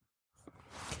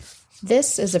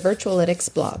This is a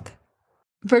Virtualitics blog.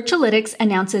 Virtualitics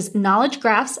announces knowledge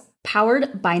graphs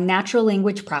powered by natural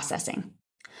language processing.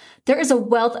 There is a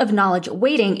wealth of knowledge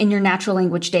waiting in your natural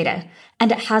language data,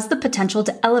 and it has the potential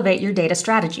to elevate your data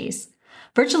strategies.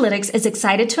 Virtualitics is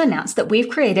excited to announce that we've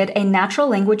created a natural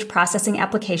language processing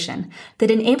application that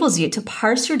enables you to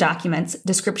parse your documents,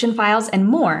 description files, and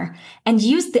more, and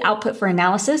use the output for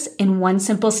analysis in one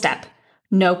simple step.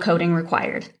 No coding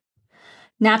required.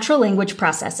 Natural language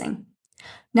processing.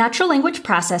 Natural language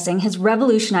processing has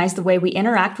revolutionized the way we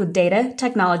interact with data,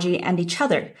 technology, and each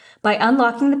other by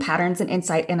unlocking the patterns and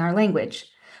insight in our language.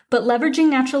 But leveraging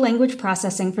natural language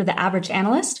processing for the average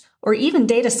analyst or even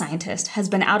data scientist has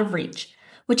been out of reach,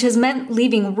 which has meant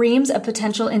leaving reams of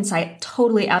potential insight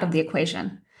totally out of the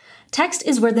equation. Text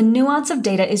is where the nuance of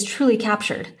data is truly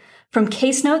captured. From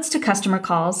case notes to customer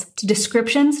calls, to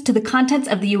descriptions, to the contents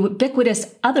of the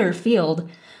ubiquitous other field,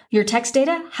 your text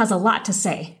data has a lot to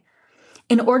say.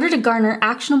 In order to garner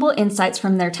actionable insights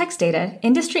from their text data,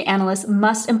 industry analysts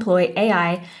must employ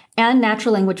AI and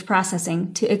natural language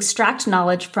processing to extract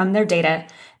knowledge from their data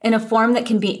in a form that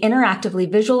can be interactively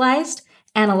visualized,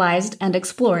 analyzed, and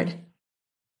explored.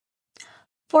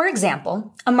 For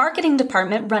example, a marketing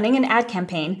department running an ad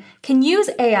campaign can use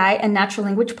AI and natural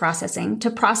language processing to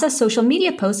process social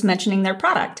media posts mentioning their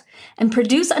product and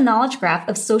produce a knowledge graph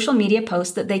of social media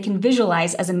posts that they can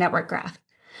visualize as a network graph.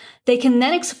 They can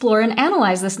then explore and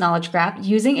analyze this knowledge graph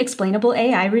using explainable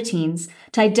AI routines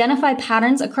to identify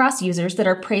patterns across users that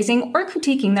are praising or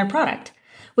critiquing their product,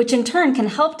 which in turn can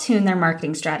help tune their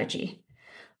marketing strategy.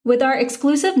 With our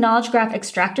exclusive knowledge graph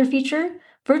extractor feature,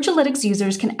 Virtualitics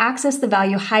users can access the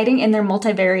value hiding in their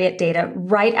multivariate data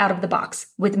right out of the box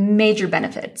with major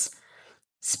benefits.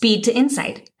 Speed to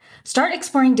insight. Start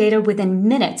exploring data within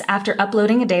minutes after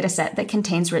uploading a dataset that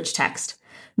contains rich text.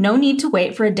 No need to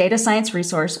wait for a data science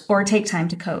resource or take time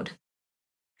to code.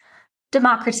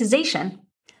 Democratization.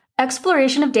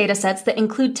 Exploration of datasets that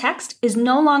include text is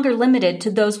no longer limited to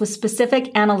those with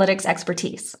specific analytics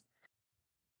expertise.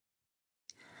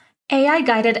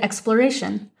 AI-guided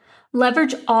exploration.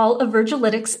 Leverage all of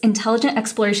Virtualitics' intelligent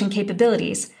exploration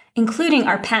capabilities, including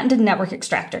our patented network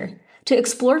extractor, to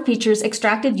explore features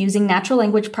extracted using natural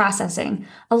language processing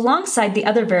alongside the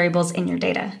other variables in your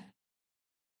data.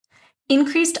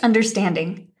 Increased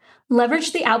understanding.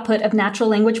 Leverage the output of natural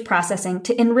language processing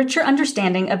to enrich your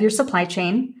understanding of your supply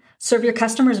chain, serve your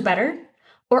customers better,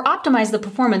 or optimize the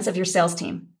performance of your sales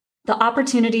team. The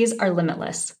opportunities are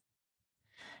limitless.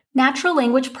 Natural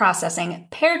language processing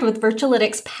paired with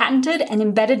Virtualitics' patented and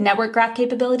embedded network graph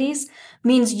capabilities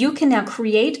means you can now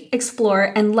create,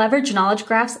 explore, and leverage knowledge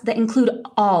graphs that include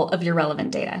all of your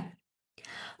relevant data.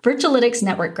 Virtualitics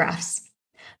Network Graphs.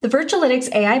 The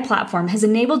Virtualitics AI platform has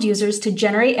enabled users to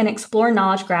generate and explore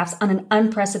knowledge graphs on an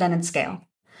unprecedented scale.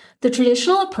 The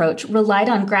traditional approach relied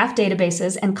on graph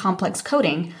databases and complex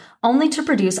coding, only to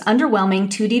produce underwhelming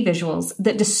 2D visuals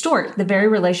that distort the very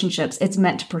relationships it's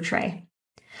meant to portray.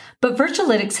 But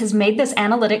Virtualitics has made this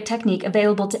analytic technique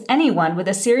available to anyone with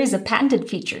a series of patented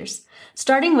features,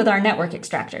 starting with our network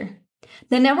extractor.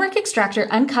 The network extractor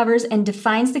uncovers and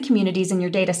defines the communities in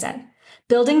your dataset,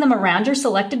 building them around your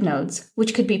selected nodes,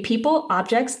 which could be people,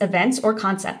 objects, events, or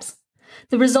concepts.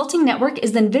 The resulting network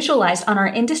is then visualized on our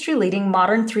industry-leading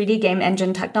modern 3D game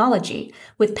engine technology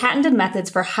with patented methods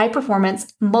for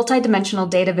high-performance, multidimensional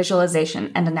data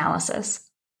visualization and analysis.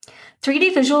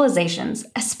 3D visualizations,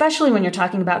 especially when you're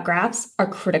talking about graphs, are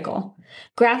critical.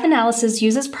 Graph analysis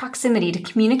uses proximity to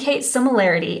communicate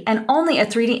similarity, and only a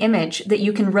 3D image that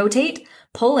you can rotate,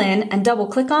 pull in, and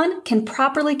double-click on can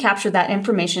properly capture that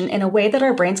information in a way that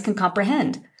our brains can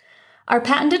comprehend. Our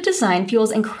patented design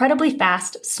fuels incredibly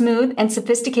fast, smooth, and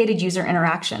sophisticated user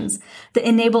interactions that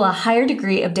enable a higher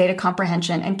degree of data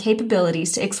comprehension and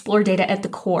capabilities to explore data at the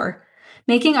core,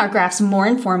 making our graphs more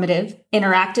informative,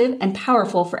 interactive, and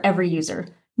powerful for every user,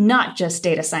 not just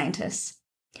data scientists.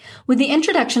 With the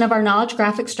introduction of our knowledge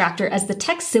graph extractor as the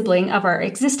text sibling of our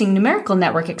existing numerical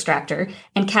network extractor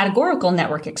and categorical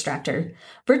network extractor,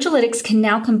 Virtualitics can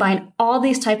now combine all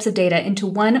these types of data into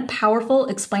one powerful,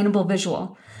 explainable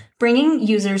visual, bringing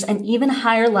users an even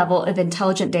higher level of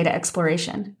intelligent data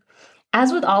exploration.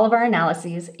 As with all of our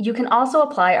analyses, you can also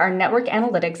apply our network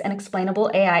analytics and explainable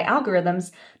AI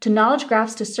algorithms to knowledge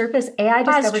graphs to surface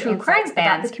AI-discovered insights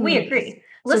about the communities. We agree.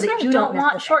 Listeners don't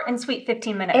want short and sweet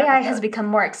 15-minute AI episodes. has become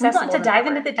more accessible. We want to dive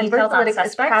into the details on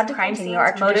suspects, crime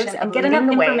scenes, motives, and get enough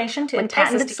information to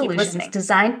entice us to keep listening.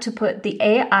 Designed to put the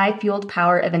AI-fueled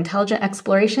power of intelligent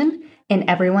exploration in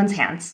everyone's hands.